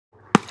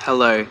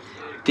Hello,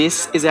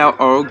 this is our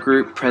oral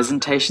group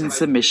presentation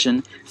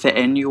submission for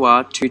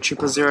NUR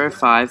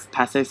 20005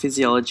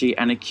 Pathophysiology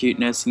and Acute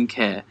Nursing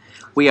Care.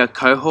 We are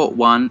Cohort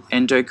 1,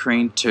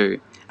 Endocrine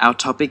 2. Our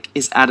topic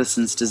is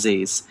Addison's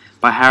disease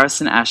by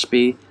Harrison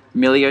Ashby,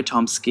 Millie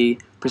Otomsky,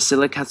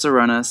 Priscilla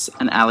Katsaronis,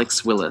 and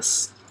Alex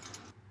Willis.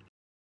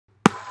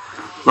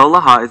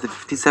 Lola Hart is a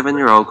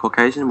 57-year-old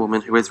Caucasian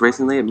woman who was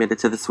recently admitted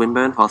to the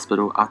Swinburne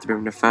Hospital after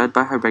being referred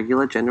by her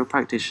regular general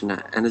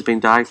practitioner and has been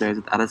diagnosed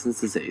with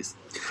Addison's disease.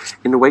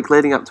 In the week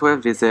leading up to her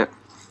visit,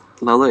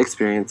 Lola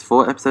experienced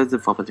 4 episodes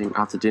of vomiting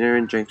after dinner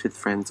and drinks with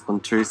friends on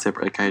 2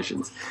 separate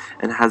occasions,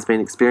 and has been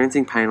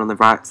experiencing pain on the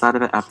right side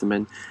of her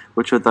abdomen,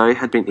 which, although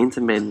had been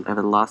intermittent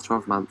over the last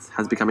 12 months,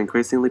 has become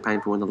increasingly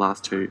painful in the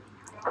last 2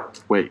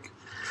 weeks.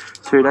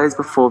 2 days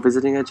before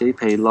visiting her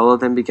GP, Lola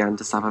then began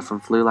to suffer from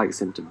flu-like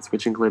symptoms,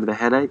 which included a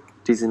headache,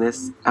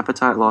 dizziness,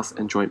 appetite loss,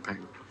 and joint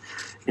pain.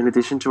 In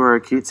addition to her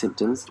acute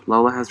symptoms,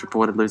 Lola has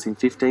reported losing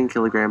 15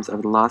 kilograms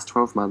over the last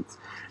 12 months,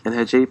 and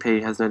her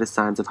GP has noticed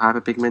signs of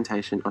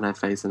hyperpigmentation on her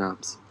face and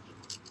arms.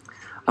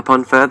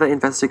 Upon further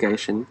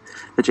investigation,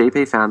 the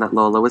GP found that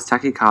Lola was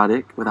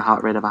tachycardic with a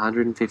heart rate of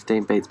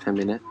 115 beats per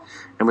minute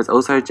and was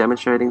also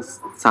demonstrating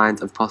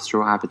signs of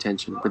postural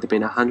hypertension, with it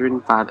being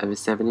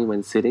 105/70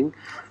 when sitting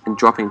and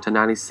dropping to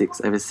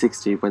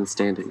 96/60 when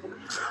standing.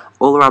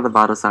 All her other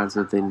vital signs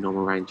were within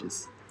normal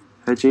ranges.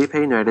 Her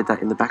GP noted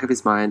that in the back of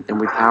his mind,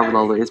 and with how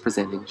Lola is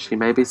presenting, she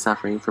may be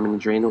suffering from an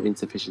adrenal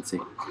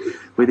insufficiency.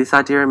 With this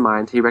idea in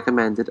mind, he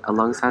recommended,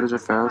 alongside his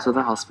referral to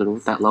the hospital,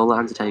 that Lola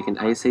undertake an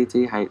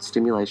ACTH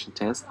stimulation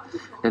test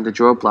and to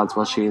draw bloods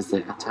while she is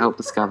there to help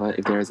discover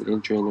if there is an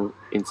adrenal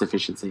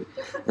insufficiency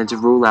and to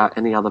rule out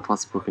any other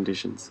possible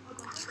conditions.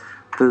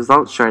 The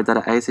results showed that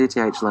her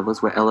ACTH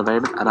levels were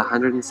elevated at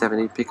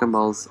 170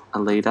 picomoles a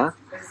litre,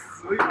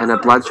 and her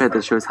blood showed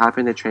that she was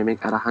hyponatremic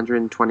at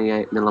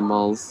 128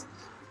 millimoles,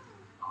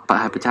 but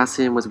her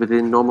potassium was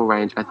within normal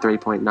range at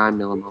 3.9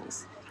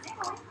 millimoles.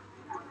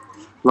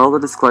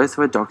 Lola disclosed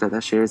to her doctor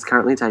that she is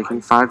currently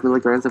taking 5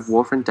 milligrams of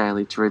warfarin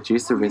daily to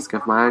reduce the risk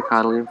of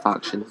myocardial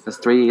infarction, as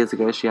 3 years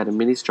ago she had a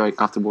mini stroke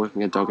after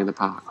walking a dog in the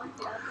park.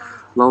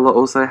 Lola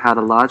also had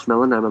a large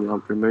melanoma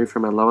lump removed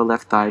from her lower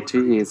left thigh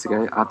 2 years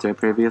ago after a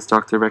previous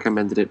doctor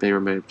recommended it be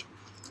removed.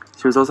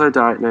 She was also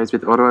diagnosed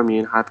with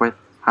autoimmune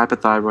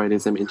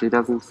hypothyroidism in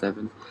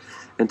 2007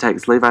 and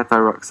takes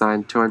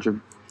levothyroxine 200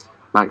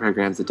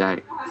 micrograms a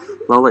day.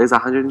 Lola is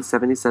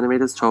 170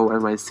 centimeters tall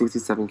and weighs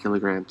 67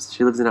 kilograms.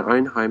 She lives in her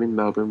own home in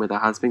Melbourne with her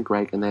husband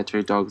Greg and their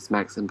 2 dogs,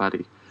 Max and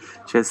Buddy.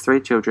 She has 3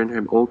 children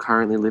whom all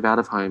currently live out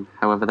of home,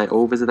 however they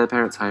all visit their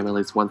parents' home at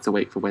least once a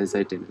week for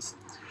Wednesday dinners.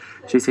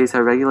 She sees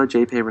her regular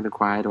GP when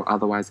required or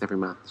otherwise every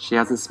month. She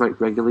hasn't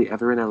smoked regularly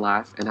ever in her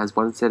life and has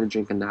 1 standard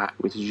drink a night,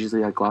 which is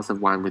usually a glass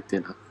of wine with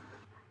dinner.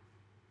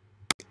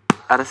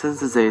 Addison's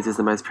disease is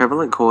the most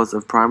prevalent cause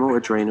of primary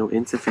adrenal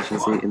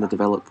insufficiency in the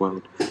developed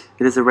world.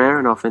 It is a rare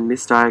and often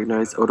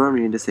misdiagnosed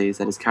autoimmune disease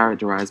that is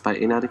characterized by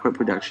inadequate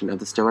production of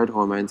the steroid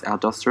hormones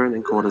aldosterone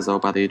and cortisol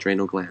by the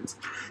adrenal glands.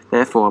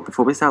 Therefore,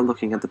 before we start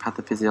looking at the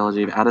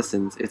pathophysiology of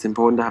Addison's, it's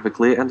important to have a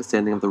clear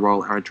understanding of the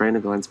role our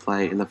adrenal glands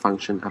play in the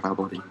function of our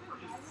body.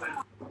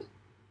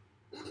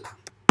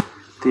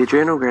 The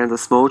adrenal glands are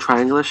small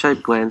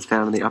triangular-shaped glands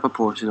found in the upper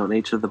portion on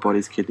each of the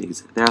body's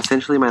kidneys. They are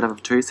essentially made up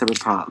of 2 separate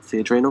parts, the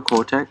adrenal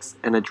cortex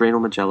and adrenal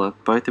medulla,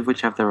 both of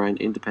which have their own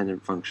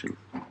independent function.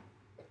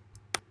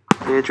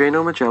 The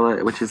adrenal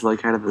medulla, which is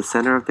located at the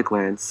center of the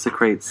glands,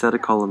 secretes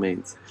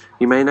catecholamines.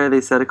 You may know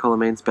these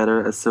catecholamines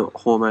better as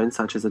hormones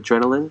such as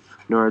adrenaline,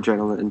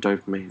 noradrenaline, and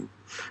dopamine.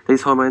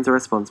 These hormones are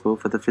responsible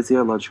for the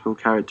physiological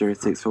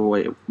characteristics for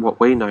what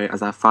we know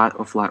as our fight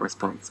or flight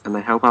response, and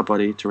they help our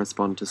body to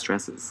respond to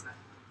stresses.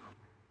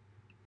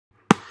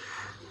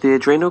 The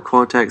adrenal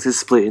cortex is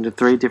split into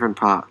 3 different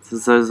parts, the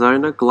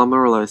zona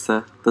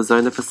glomerulosa, the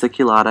zona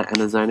fasciculata, and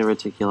the zona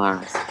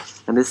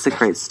reticularis, and this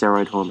secretes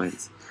steroid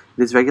hormones.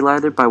 It is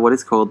regulated by what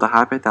is called the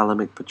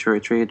hypothalamic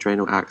pituitary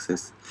adrenal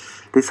axis.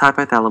 This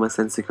hypothalamus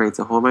then secretes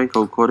a hormone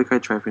called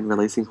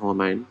corticotropin-releasing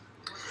hormone,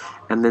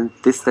 and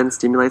this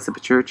stimulates the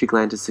pituitary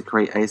gland to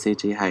secrete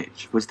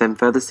ACTH, which then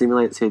further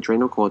stimulates the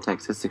adrenal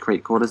cortex to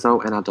secrete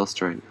cortisol and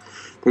aldosterone.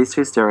 These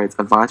 2 steroids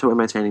are vital in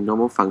maintaining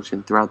normal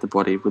function throughout the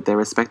body with their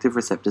respective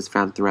receptors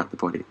found throughout the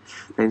body.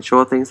 They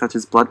ensure things such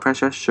as blood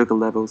pressure, sugar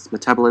levels,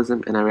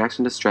 metabolism, and a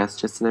reaction to stress,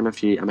 just to name a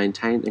few, are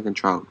maintained and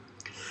controlled.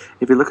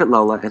 If we look at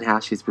Lola and how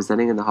she's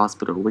presenting in the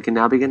hospital, we can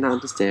now begin to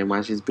understand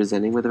why she's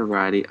presenting with a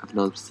variety of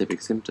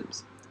non-specific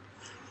symptoms.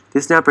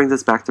 This now brings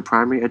us back to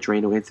primary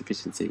adrenal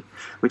insufficiency,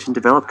 which in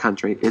developed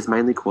countries is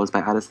mainly caused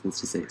by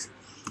Addison's disease.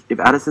 If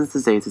Addison's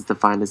disease is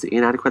defined as the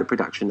inadequate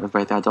production of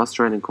both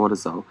aldosterone and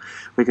cortisol,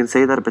 we can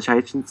see that a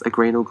patient's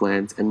adrenal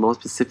glands, and more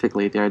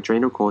specifically their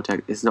adrenal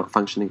cortex, is not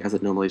functioning as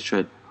it normally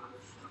should.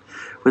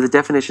 With the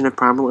definition of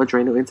primal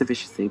adrenal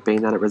insufficiency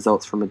being that it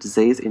results from a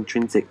disease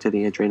intrinsic to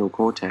the adrenal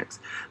cortex,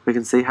 we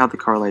can see how the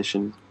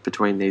correlation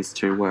between these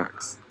 2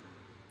 works.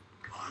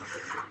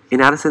 In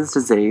Addison's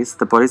disease,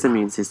 the body's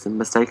immune system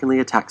mistakenly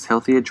attacks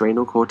healthy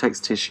adrenal cortex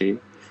tissue.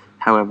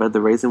 However,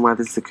 the reason why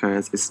this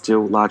occurs is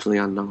still largely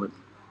unknown.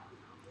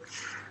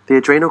 The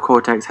adrenal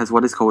cortex has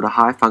what is called a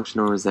high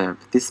functional reserve.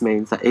 This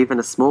means that even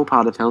a small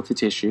part of healthy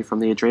tissue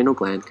from the adrenal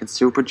gland can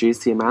still produce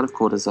the amount of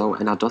cortisol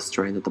and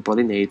aldosterone that the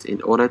body needs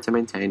in order to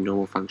maintain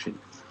normal function.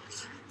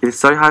 It is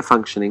so high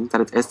functioning that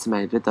it's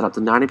estimated that up to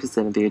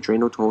 90% of the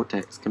adrenal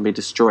cortex can be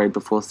destroyed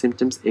before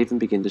symptoms even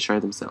begin to show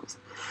themselves.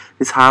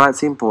 This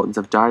highlights the importance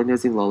of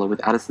diagnosing Lola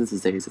with Addison's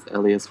disease as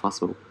early as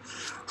possible,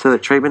 so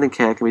that treatment and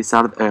care can be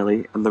started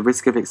early and the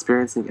risk of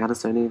experiencing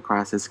Addisonian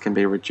crisis can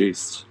be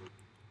reduced.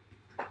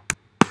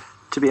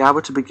 To be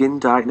able to begin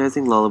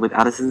diagnosing Lola with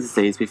Addison's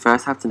disease, we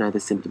first have to know the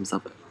symptoms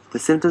of it. The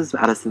symptoms of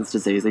Addison's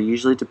disease are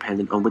usually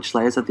dependent on which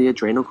layers of the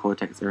adrenal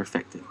cortex are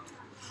affected.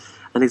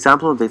 An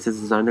example of this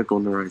is the zona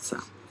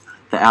glomerulosa,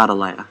 the outer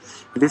layer.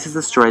 If this is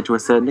destroyed to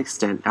a certain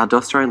extent,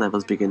 aldosterone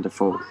levels begin to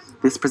fall.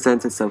 This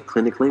presents itself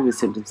clinically with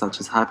symptoms such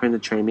as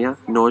hyponatremia,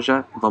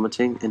 nausea,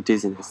 vomiting, and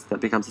dizziness that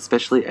becomes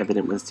especially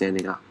evident when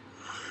standing up.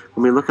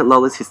 When we look at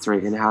Lola's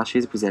history and how she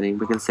is presenting,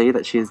 we can see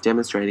that she is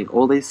demonstrating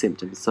all these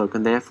symptoms, so it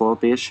can therefore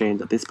be assumed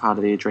that this part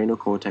of the adrenal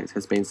cortex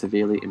has been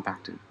severely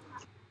impacted.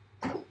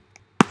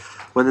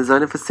 When the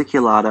zona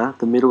fasciculata,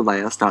 the middle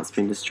layer, starts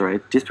being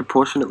destroyed,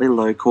 disproportionately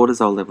low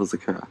cortisol levels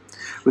occur.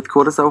 With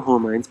cortisol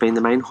hormones being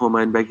the main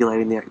hormone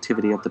regulating the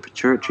activity of the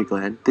pituitary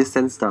gland, this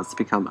then starts to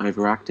become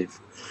overactive.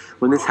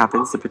 When this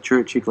happens, the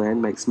pituitary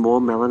gland makes more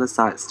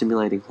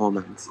melanocyte-stimulating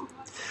hormones.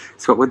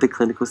 So what would the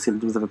clinical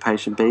symptoms of a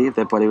patient be if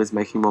their body was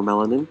making more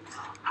melanin?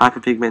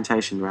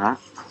 Hyperpigmentation, right?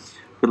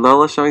 With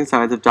Lola showing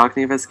signs of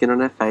darkening of her skin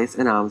on her face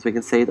and arms, we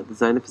can see that the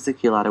zona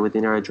fasciculata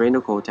within her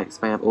adrenal cortex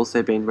may have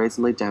also been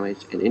reasonably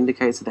damaged and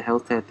indicates that the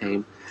healthcare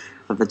team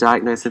that the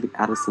diagnosis of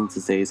Addison's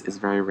disease is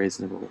very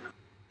reasonable.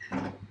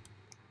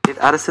 If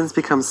Addison's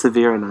becomes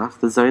severe enough,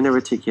 the zona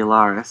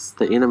reticularis,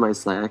 the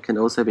innermost layer, can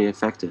also be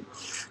affected.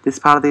 This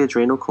part of the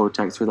adrenal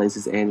cortex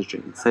releases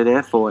androgen, so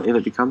therefore, if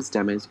it becomes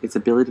damaged, its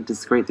ability to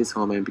secrete this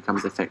hormone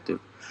becomes effective.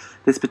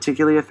 This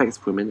particularly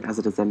affects women as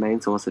it is their main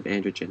source of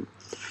androgen.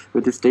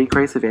 With this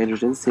decrease of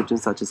androgen,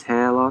 symptoms such as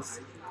hair loss,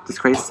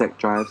 decreased sex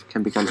drive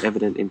can become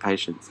evident in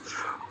patients.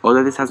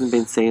 Although this hasn't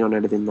been seen or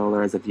noted in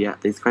Lola as of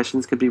yet, these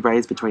questions could be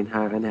raised between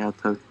her and her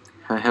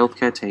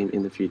healthcare team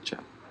in the future.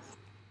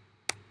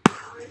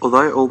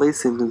 Although all these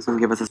symptoms can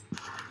give us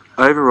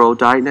overall,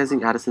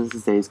 diagnosing Addison's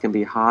disease can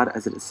be hard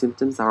as its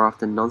symptoms are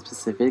often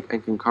non-specific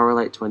and can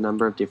correlate to a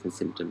number of different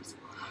symptoms.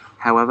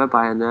 However,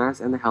 by a nurse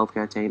and the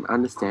healthcare team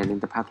understanding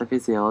the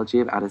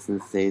pathophysiology of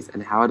Addison's disease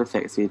and how it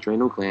affects the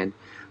adrenal gland,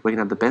 we can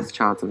have the best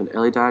chance of an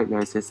early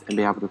diagnosis and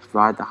be able to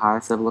provide the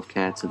highest level of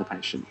care to the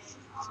patient.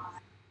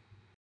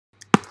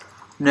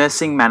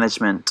 Nursing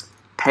management.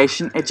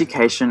 Patient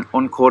education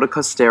on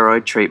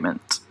corticosteroid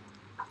treatment.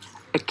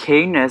 A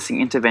key nursing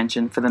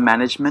intervention for the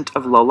management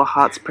of Lola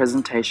Hart's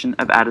presentation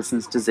of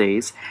Addison's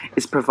disease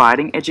is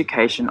providing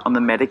education on the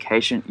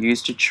medication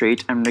used to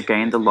treat and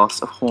regain the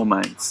loss of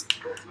hormones.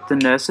 The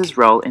nurse's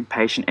role in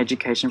patient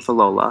education for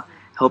Lola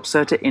helps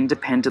her to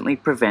independently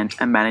prevent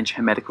and manage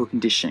her medical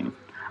condition,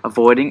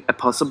 avoiding a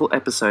possible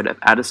episode of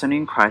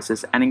Addisonian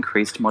crisis and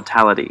increased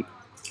mortality.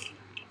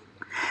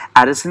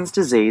 Addison's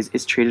disease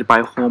is treated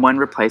by hormone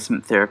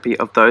replacement therapy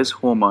of those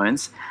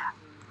hormones,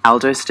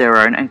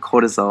 aldosterone and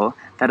cortisol,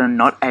 that are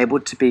not able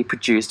to be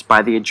produced by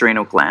the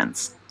adrenal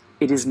glands.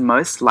 It is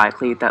most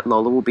likely that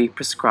Lola will be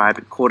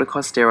prescribed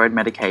corticosteroid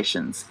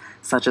medications,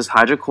 such as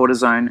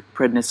hydrocortisone,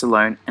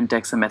 prednisolone, and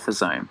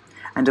dexamethasone,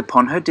 and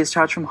upon her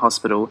discharge from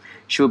hospital,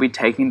 she will be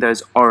taking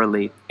those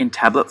orally in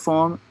tablet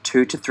form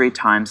 2 to 3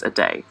 times a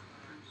day.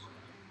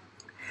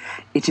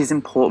 It is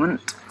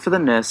important for the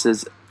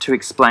nurses to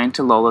explain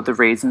to Lola the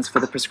reasons for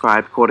the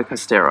prescribed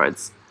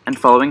corticosteroids, and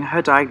following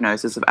her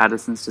diagnosis of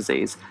Addison's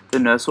disease, the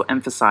nurse will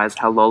emphasize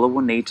how Lola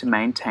will need to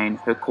maintain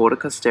her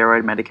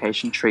corticosteroid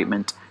medication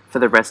treatment for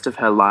the rest of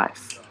her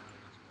life.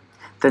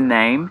 The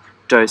name,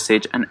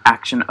 dosage, and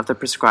action of the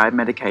prescribed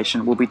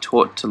medication will be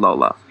taught to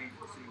Lola.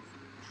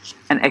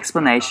 An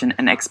explanation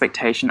and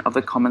expectation of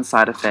the common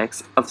side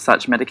effects of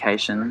such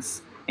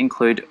medications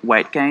include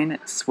weight gain,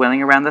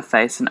 swelling around the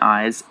face and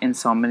eyes,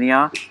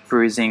 insomnia,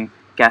 bruising,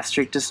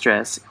 gastric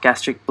distress,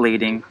 gastric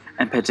bleeding,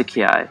 and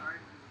petechiae.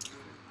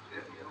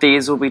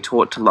 These will be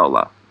taught to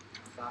Lola.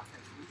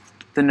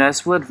 The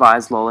nurse will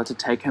advise Lola to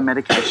take her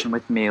medication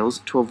with meals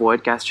to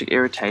avoid gastric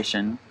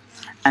irritation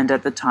and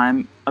at the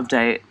time of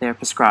day they are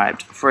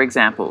prescribed, for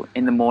example,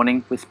 in the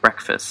morning with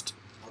breakfast.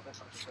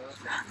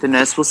 The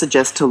nurse will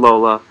suggest to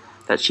Lola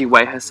that she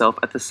weigh herself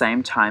at the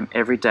same time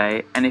every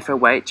day, and if her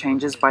weight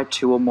changes by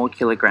 2 or more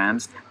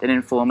kilograms, then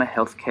inform a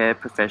healthcare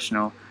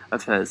professional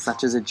of hers,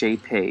 such as a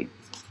GP.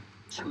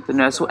 The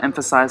nurse will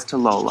emphasize to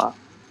Lola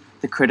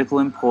the critical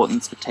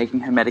importance of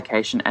taking her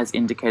medication as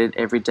indicated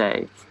every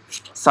day.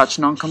 Such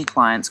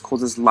non-compliance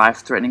causes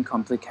life-threatening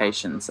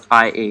complications,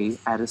 i.e.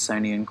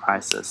 Addisonian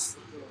crisis.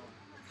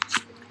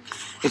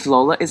 If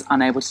Lola is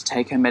unable to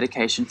take her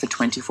medication for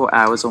 24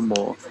 hours or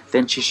more,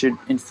 then she should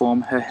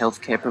inform her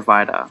healthcare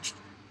provider.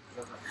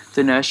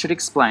 The nurse should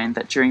explain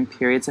that during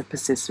periods of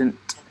persistent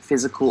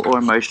physical or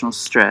emotional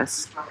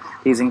stress,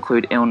 these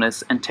include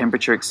illness and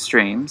temperature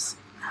extremes,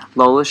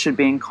 Lola should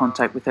be in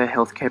contact with her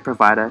healthcare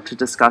provider to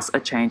discuss a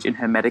change in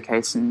her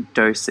medication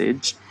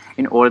dosage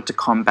in order to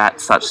combat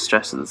such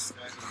stresses.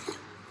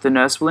 The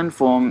nurse will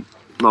inform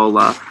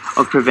Lola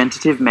of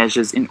preventative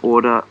measures in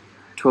order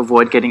to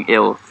avoid getting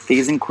ill.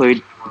 These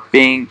include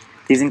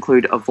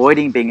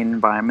avoiding being in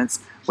environments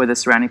where the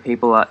surrounding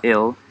people are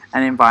ill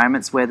and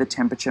environments where the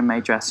temperature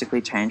may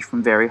drastically change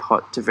from very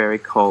hot to very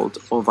cold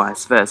or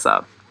vice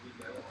versa.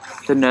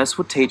 The nurse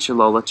will teach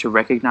Lola to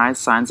recognize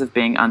signs of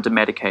being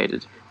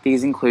undermedicated.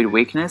 These include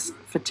weakness,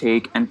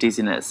 fatigue, and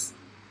dizziness.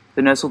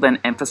 The nurse will then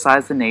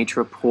emphasize the need to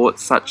report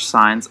such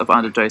signs of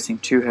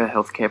underdosing to her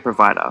healthcare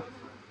provider.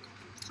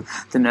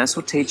 The nurse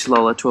will teach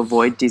Lola to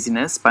avoid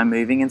dizziness by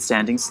moving and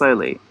standing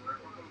slowly.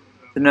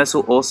 The nurse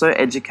will also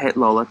educate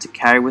Lola to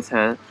carry with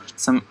her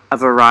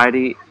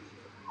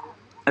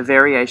a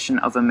variation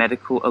of a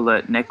medical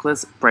alert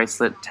necklace,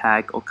 bracelet,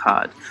 tag, or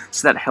card,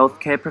 so that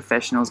healthcare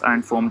professionals are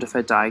informed of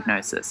her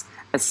diagnosis,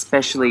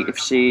 especially if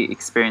she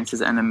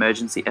experiences an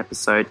emergency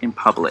episode in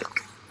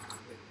public.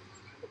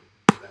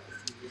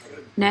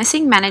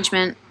 Nursing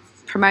management,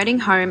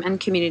 promoting home and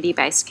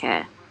community-based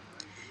care.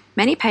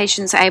 Many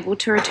patients are able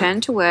to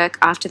return to work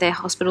after their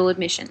hospital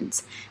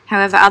admissions.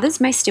 However, others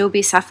may still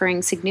be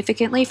suffering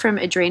significantly from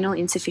adrenal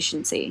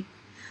insufficiency.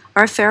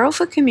 A referral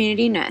for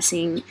community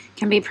nursing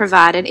can be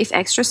provided if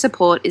extra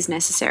support is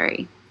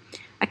necessary.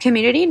 A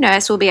community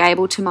nurse will be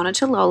able to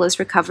monitor Lola's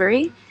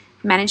recovery,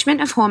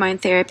 management of hormone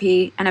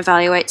therapy, and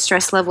evaluate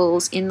stress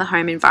levels in the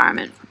home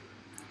environment.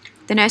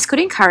 The nurse could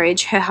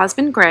encourage her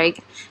husband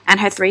Greg and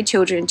her 3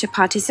 children to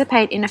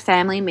participate in a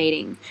family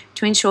meeting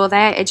to ensure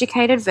they are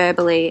educated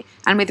verbally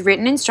and with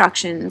written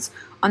instructions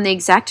on the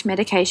exact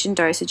medication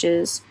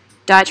dosages,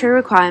 dietary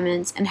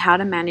requirements, and how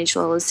to manage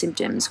Lola's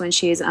symptoms when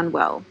she is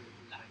unwell.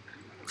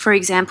 For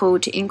example,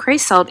 to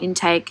increase salt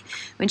intake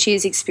when she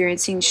is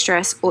experiencing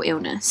stress or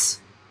illness.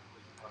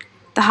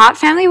 The Hart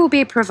family will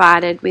be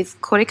provided with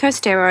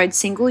corticosteroid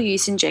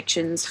single-use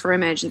injections for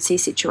emergency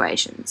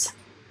situations.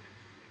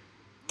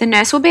 The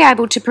nurse will be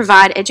able to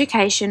provide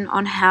education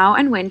on how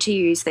and when to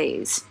use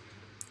these.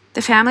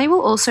 The family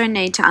will also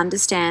need to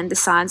understand the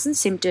signs and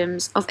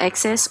symptoms of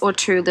excess or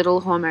too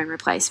little hormone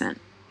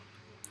replacement.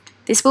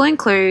 This will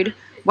include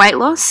weight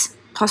loss,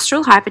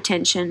 postural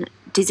hypertension,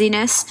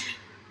 dizziness,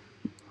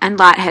 and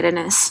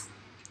lightheadedness.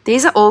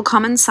 These are all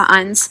common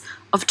signs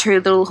of too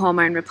little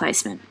hormone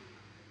replacement.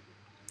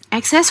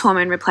 Excess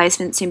hormone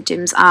replacement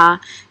symptoms are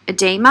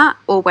edema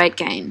or weight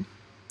gain.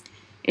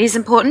 It is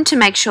important to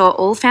make sure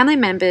all family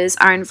members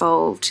are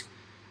involved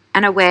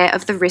and aware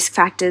of the risk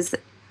factors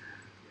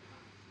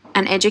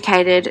and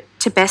educated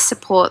to best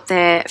support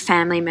their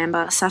family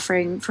member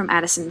suffering from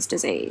Addison's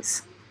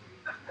disease.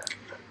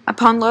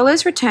 Upon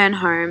Lola's return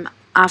home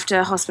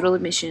after hospital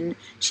admission,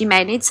 she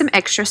may need some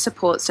extra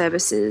support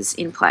services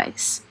in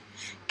place.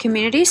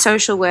 Community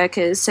social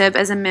workers serve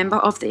as a member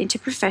of the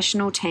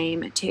interprofessional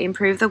team to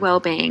improve the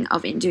well-being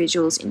of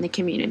individuals in the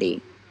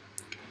community.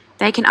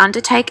 They can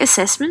undertake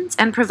assessments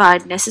and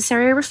provide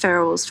necessary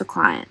referrals for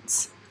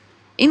clients.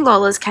 In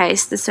Lola's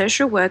case, the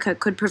social worker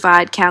could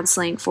provide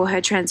counselling for her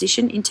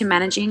transition into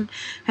managing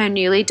her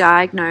newly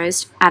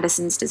diagnosed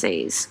Addison's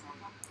disease.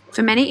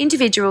 For many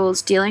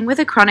individuals, dealing with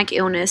a chronic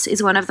illness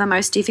is one of the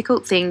most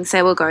difficult things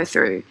they will go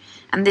through,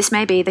 and this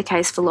may be the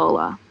case for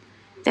Lola.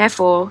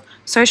 Therefore,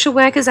 social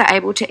workers are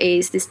able to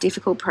ease this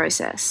difficult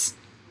process.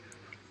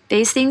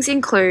 These things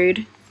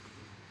include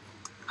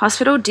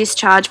hospital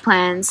discharge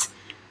plans,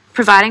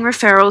 providing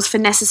referrals for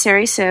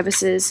necessary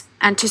services,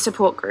 and to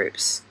support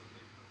groups.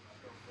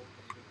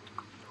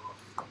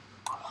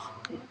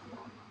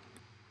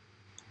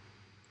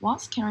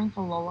 Whilst caring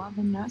for Lola,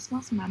 the nurse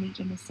must manage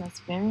and assess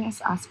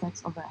various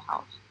aspects of her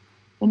health.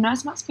 The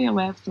nurse must be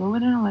aware of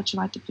fluid and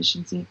electrolyte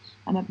deficiency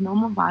and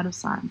abnormal vital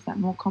signs that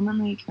more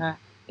commonly occur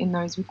in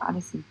those with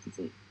Addison's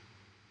disease.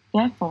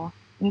 Therefore,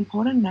 an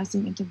important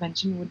nursing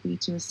intervention would be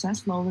to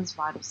assess Lola's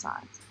vital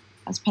signs,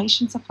 as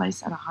patients are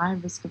placed at a higher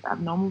risk of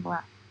abnormal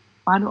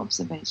vital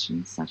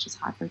observations such as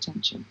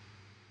hypertension.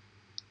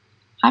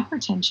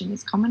 Hypertension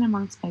is common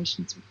amongst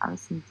patients with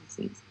Addison's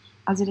disease,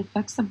 as it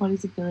affects the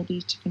body's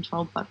ability to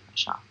control blood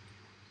pressure.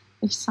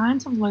 If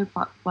signs of low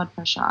blood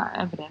pressure are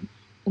evident,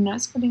 the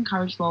nurse could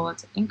encourage Lola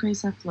to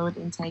increase her fluid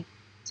intake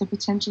to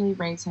potentially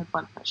raise her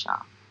blood pressure.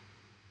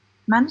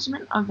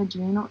 Management of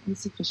adrenal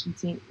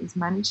insufficiency is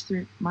managed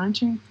through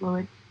monitoring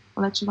fluid,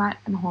 electrolyte,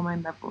 and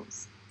hormone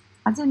levels.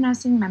 As in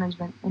nursing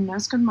management, the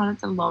nurse could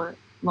monitor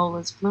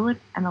Lola's fluid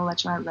and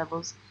electrolyte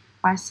levels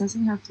by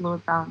assessing her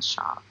fluid balance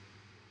chart.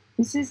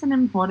 This is an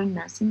important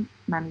nursing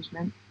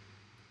management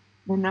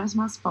the nurse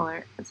must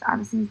follow, as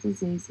Addison's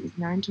disease is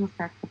known to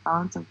affect the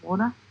balance of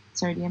water,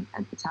 sodium,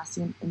 and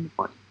potassium in the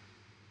body.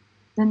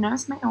 The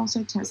nurse may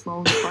also test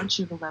Lola's blood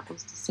sugar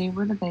levels to see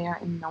whether they are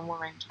in normal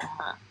range for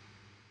her.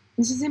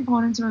 This is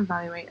important to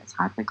evaluate, as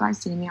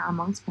hyperglycemia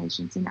amongst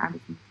patients in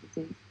Addison's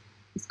disease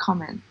is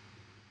common.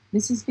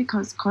 This is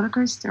because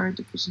corticosteroid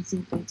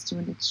deficiency leads to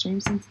an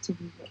extreme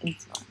sensitivity to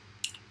insulin.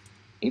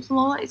 If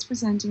Lola is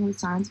presenting with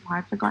signs of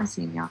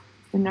hyperglycemia,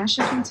 the nurse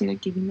should consider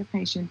giving the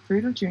patient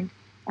food or drink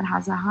that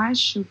has a high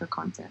sugar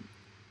content.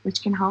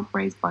 which can help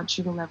raise blood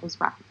sugar levels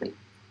rapidly.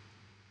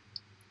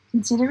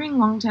 Considering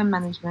long-term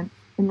management,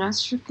 the nurse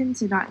should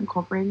consider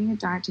incorporating a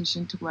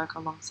dietitian to work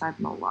alongside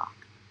Lola.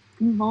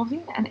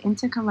 Involving an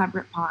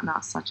intercollaborate partner,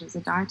 such as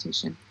a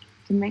dietitian,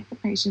 can make the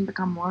patient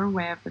become more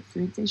aware of the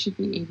foods they should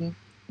be eating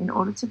in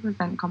order to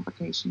prevent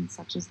complications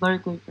such as low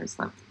glucose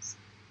levels,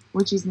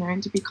 which is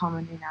known to be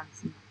common in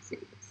Addison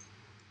disease.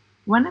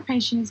 When a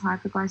patient is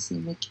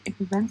hypoglycemic, it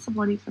prevents the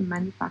body from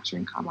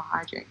manufacturing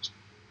carbohydrates,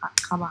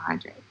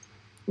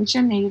 which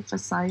are needed for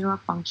cellular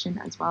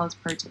function as well as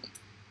protein,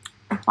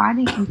 for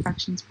fighting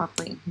infections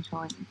properly and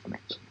controlling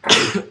inflammation.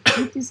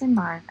 With this in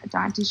mind, a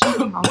dietitian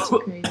can help to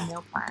create a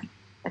meal plan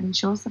that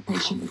ensures the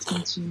patient is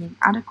consuming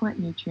adequate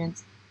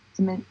nutrients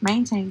to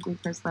maintain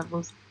glucose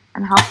levels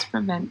and help to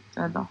prevent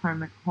further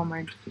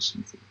hormone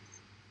deficiencies.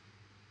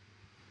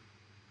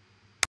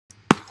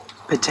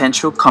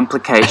 Potential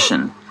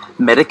complication: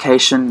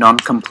 medication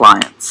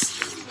non-compliance.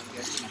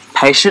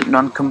 Patient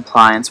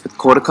non-compliance with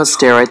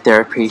corticosteroid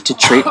therapy to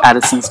treat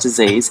Addison's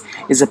disease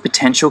is a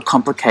potential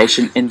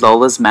complication in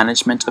Lola's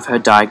management of her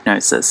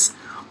diagnosis.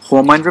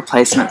 Hormone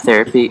replacement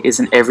therapy is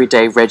an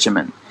everyday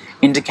regimen,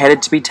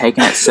 indicated to be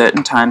taken at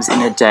certain times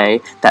in a day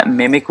that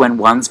mimic when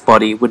one's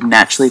body would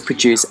naturally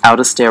produce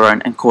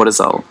aldosterone and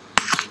cortisol.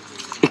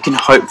 It can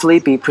hopefully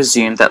be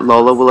presumed that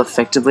Lola will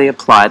effectively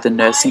apply the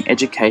nursing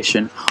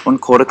education on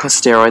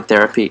corticosteroid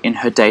therapy in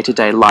her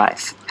day-to-day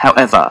life.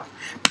 However,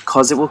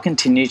 because it will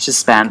continue to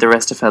span the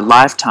rest of her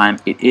lifetime,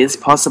 it is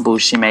possible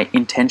she may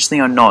intentionally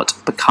or not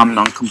become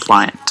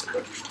non-compliant.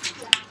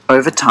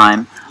 Over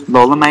time,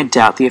 Lola may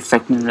doubt the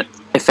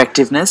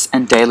effectiveness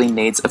and daily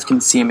needs of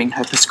consuming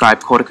her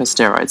prescribed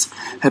corticosteroids.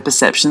 Her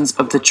perceptions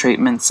of the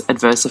treatment's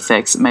adverse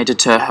effects may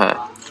deter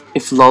her.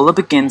 If Lola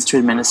begins to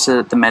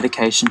administer the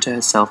medication to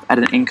herself at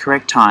an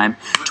incorrect time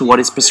to what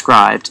is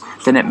prescribed,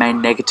 then it may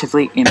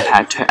negatively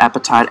impact her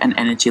appetite and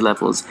energy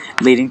levels,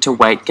 leading to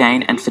weight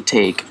gain and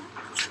fatigue.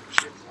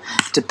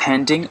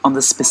 Depending on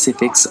the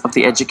specifics of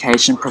the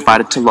education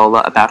provided to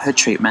Lola about her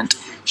treatment,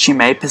 she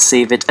may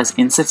perceive it as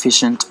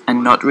insufficient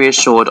and not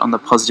reassured on the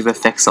positive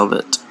effects of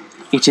it.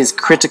 It is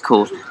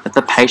critical that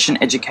the patient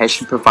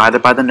education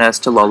provided by the nurse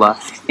to Lola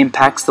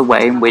impacts the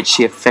way in which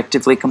she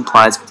effectively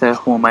complies with her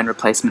hormone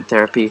replacement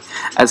therapy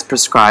as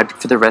prescribed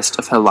for the rest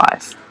of her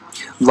life.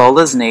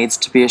 Lola's needs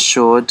to be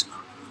assured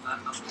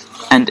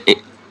and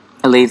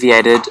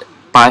alleviated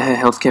by her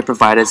healthcare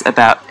providers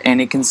about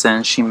any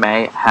concerns she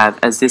may have,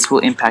 as this will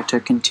impact her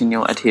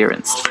continual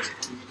adherence.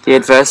 The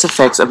adverse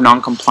effects of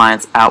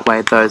non-compliance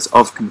outweigh those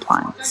of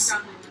compliance.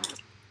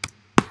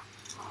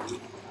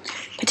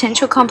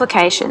 Potential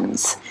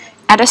complications: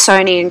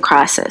 Addisonian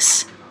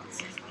crisis.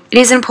 It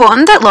is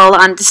important that Lola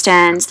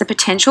understands the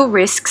potential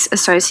risks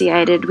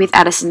associated with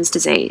Addison's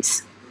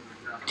disease.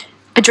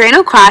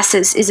 Adrenal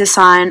crisis is a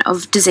sign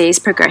of disease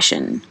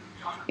progression.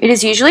 It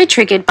is usually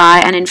triggered by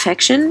an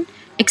infection,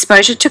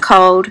 exposure to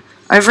cold,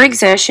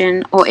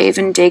 overexertion, or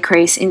even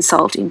decrease in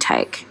salt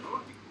intake.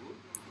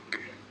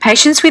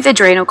 Patients with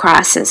adrenal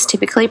crisis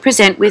typically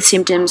present with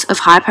symptoms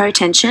of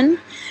hypotension,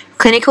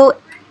 clinical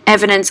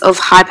evidence of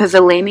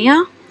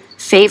hypovolemia,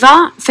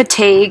 fever,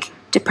 fatigue,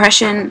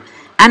 depression,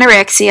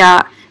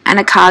 anorexia, and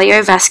a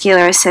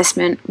cardiovascular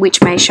assessment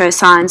which may show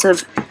signs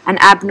of an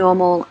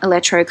abnormal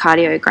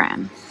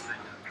electrocardiogram.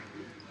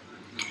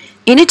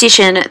 In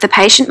addition, the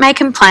patient may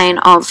complain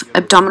of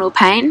abdominal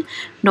pain,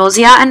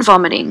 nausea, and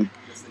vomiting.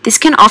 This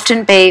can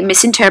often be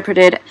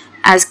misinterpreted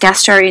as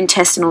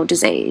gastrointestinal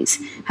disease.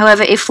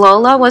 However, if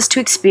Lola was to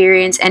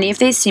experience any of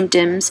these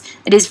symptoms,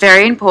 it is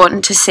very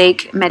important to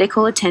seek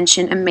medical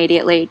attention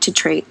immediately to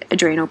treat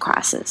adrenal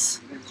crisis.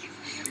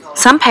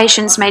 Some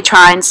patients may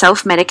try and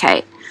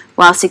self-medicate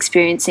whilst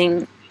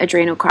experiencing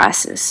adrenal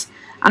crisis.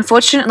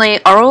 Unfortunately,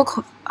 oral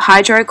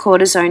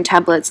hydrocortisone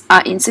tablets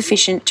are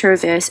insufficient to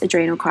reverse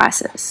adrenal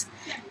crisis.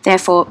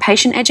 Therefore,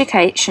 patient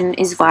education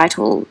is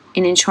vital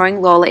in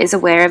ensuring Lola is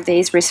aware of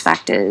these risk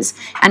factors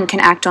and can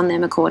act on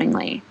them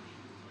accordingly.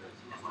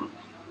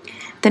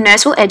 The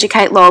nurse will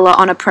educate Lola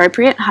on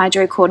appropriate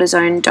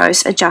hydrocortisone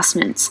dose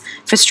adjustments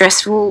for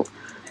stressful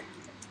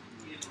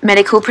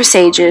medical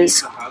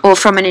procedures or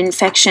from an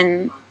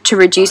infection to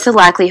reduce the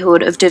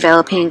likelihood of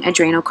developing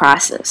adrenal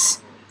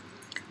crisis.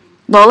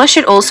 Lola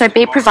should also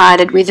be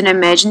provided with an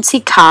emergency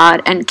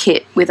card and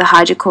kit with a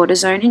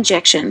hydrocortisone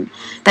injection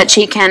that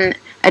she can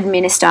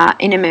administer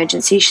in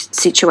emergency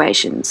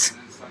situations.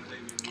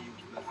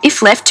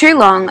 If left too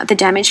long, the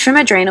damage from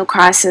adrenal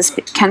crisis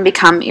can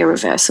become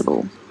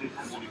irreversible.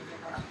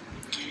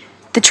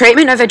 The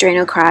treatment of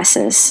adrenal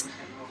crisis,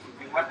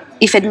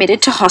 if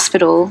admitted to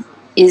hospital,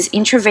 is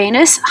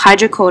intravenous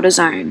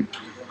hydrocortisone,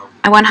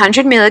 a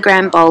 100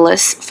 milligram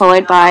bolus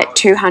followed by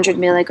 200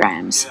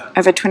 milligrams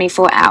over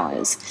 24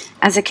 hours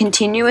as a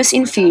continuous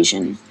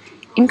infusion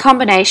in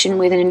combination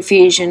with an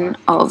infusion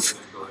of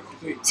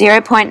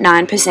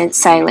 0.9%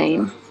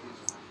 saline.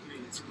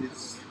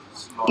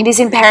 It is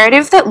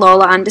imperative that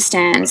Lola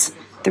understands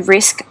the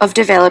risk of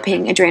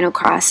developing adrenal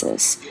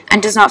crisis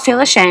and does not feel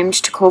ashamed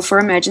to call for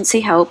emergency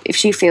help if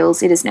she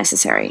feels it is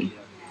necessary.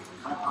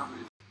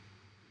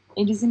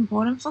 It is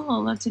important for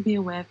Lola to be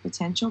aware of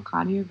potential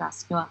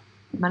cardiovascular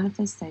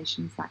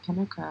manifestations that can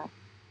occur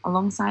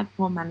alongside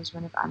poor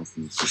management of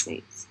Addison's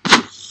disease.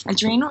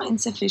 Adrenal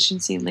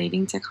insufficiency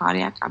leading to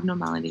cardiac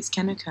abnormalities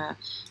can occur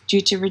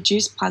due to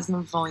reduced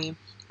plasma volume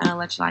and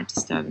electrolyte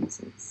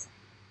disturbances.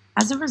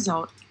 As a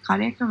result,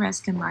 cardiac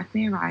arrest can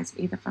likely arise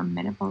either from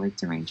metabolic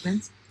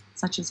derangements,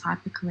 such as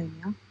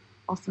hyperkalemia,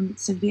 or from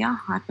severe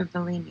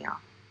hypervolemia,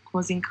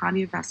 causing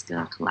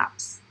cardiovascular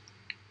collapse.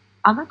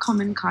 Other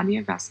common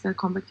cardiovascular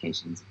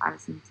complications of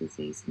Addison's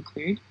disease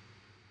include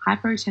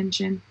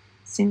hypotension,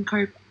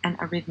 syncope, and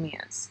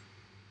arrhythmias.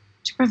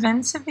 To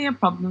prevent severe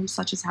problems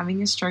such as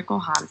having a stroke or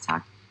heart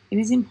attack, it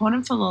is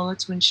important for Lola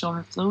to ensure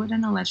her fluid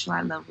and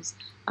electrolyte levels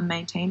are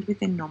maintained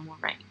within normal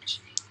range.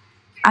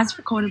 As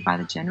recorded by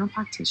the general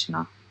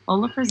practitioner,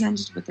 Lola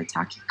presented with a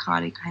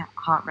tachycardic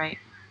heart rate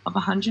of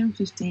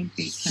 115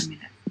 beats per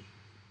minute.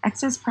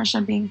 Excess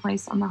pressure being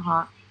placed on the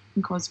heart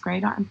can cause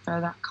greater and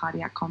further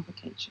cardiac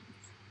complications.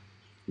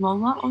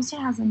 Lola also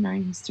has a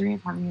known history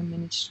of having a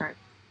mini stroke.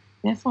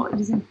 Therefore, it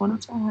is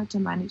important for her to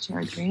manage her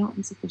adrenal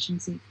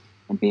insufficiency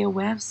and be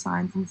aware of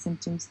signs and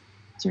symptoms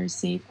to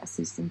receive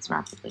assistance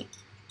rapidly.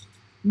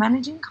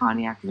 Managing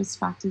cardiac risk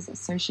factors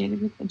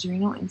associated with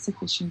adrenal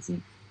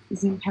insufficiency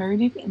is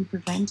imperative in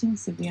preventing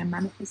severe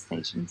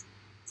manifestations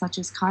such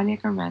as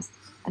cardiac arrest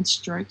and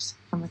strokes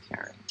from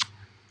occurring.